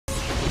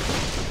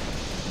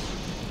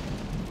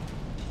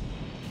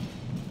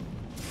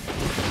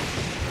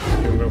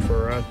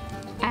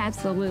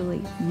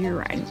Absolutely, you're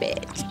right,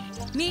 bitch.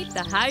 Meet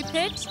the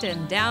high-pitched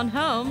and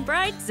down-home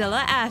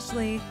bridezilla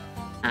Ashely.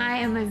 I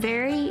am a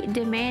very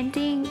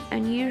demanding,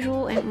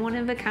 unusual, and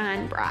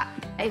one-of-a-kind bride.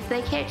 If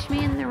they catch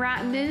me in the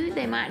right mood,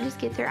 they might just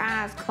get their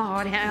eyes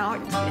clawed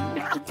out.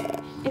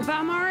 If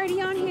I'm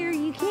already on here,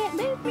 you can't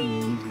move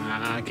me.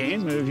 I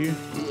can move you.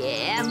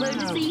 Yeah, I'd love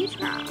to see you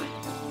try.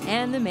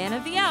 And the man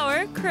of the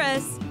hour,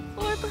 Chris,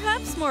 or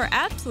perhaps more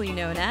aptly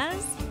known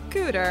as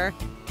Cooter.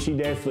 She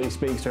definitely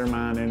speaks her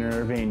mind and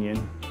her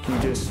opinion. You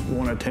just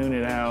want to tune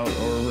it out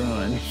or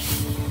run.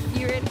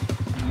 You ready?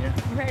 Yeah.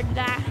 Ready to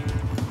die?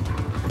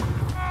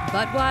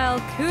 But while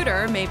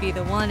Cooter may be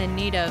the one in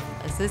need of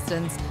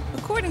assistance,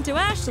 according to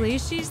Ashely,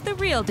 she's the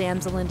real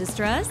damsel in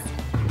distress.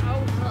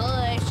 Oh,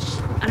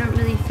 hush. I don't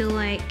really feel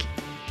like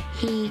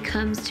he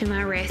comes to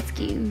my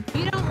rescue.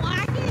 You don't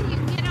like it, you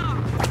can get off.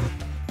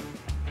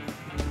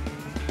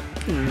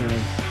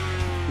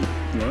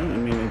 Well, I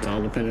mean, it's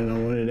all dependent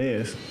on what it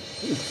is.